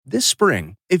This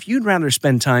spring, if you'd rather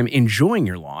spend time enjoying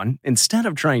your lawn instead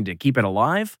of trying to keep it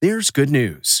alive, there's good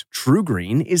news.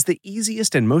 TruGreen is the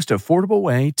easiest and most affordable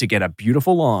way to get a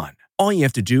beautiful lawn. All you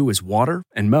have to do is water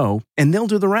and mow, and they'll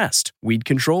do the rest. Weed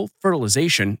control,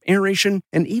 fertilization, aeration,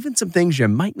 and even some things you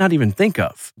might not even think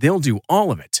of. They'll do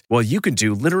all of it, while you can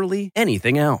do literally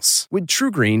anything else. With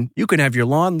TruGreen, you can have your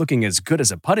lawn looking as good as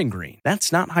a putting green.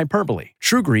 That's not hyperbole.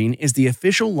 TruGreen is the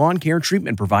official lawn care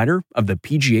treatment provider of the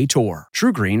PGA Tour.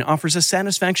 TruGreen offers a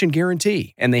satisfaction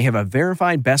guarantee, and they have a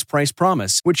verified best price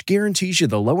promise, which guarantees you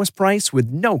the lowest price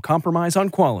with no compromise on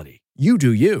quality. You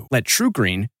do you. Let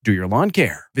TruGreen do your lawn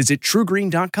care. Visit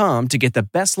TruGreen.com to get the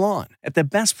best lawn at the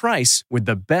best price with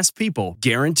the best people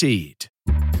guaranteed.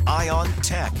 Eye on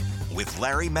Tech with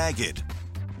Larry Magid.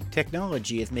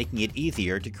 Technology is making it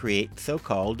easier to create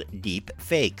so-called deep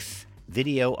fakes.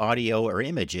 Video, audio, or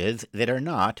images that are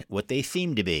not what they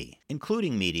seem to be,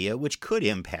 including media which could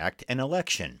impact an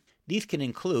election. These can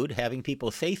include having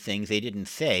people say things they didn't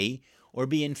say or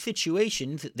be in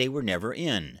situations they were never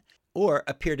in, or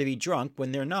appear to be drunk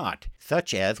when they're not,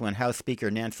 such as when House Speaker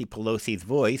Nancy Pelosi's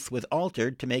voice was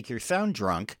altered to make her sound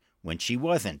drunk when she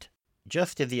wasn't.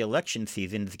 Just as the election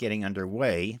season is getting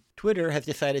underway, Twitter has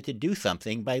decided to do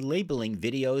something by labeling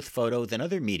videos, photos, and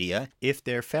other media if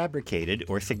they're fabricated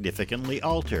or significantly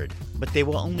altered, but they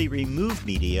will only remove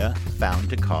media found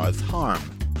to cause harm.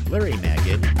 Larry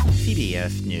Magid,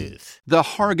 CBS News. The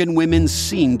Hargan women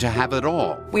seemed to have it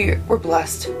all. We were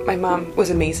blessed. My mom was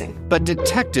amazing. But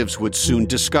detectives would soon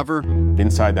discover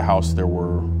inside the house there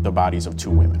were the bodies of 2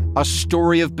 women. A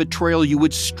story of betrayal you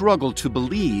would struggle to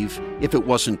believe if it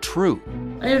wasn't true.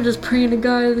 I am just praying to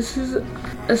God, this is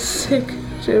a sick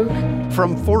joke.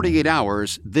 From 48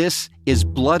 Hours, this is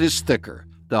Blood is Thicker,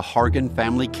 the Hargan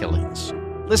family killings.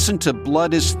 Listen to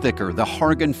Blood is Thicker, the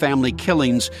Hargan family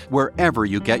killings, wherever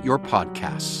you get your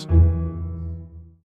podcasts.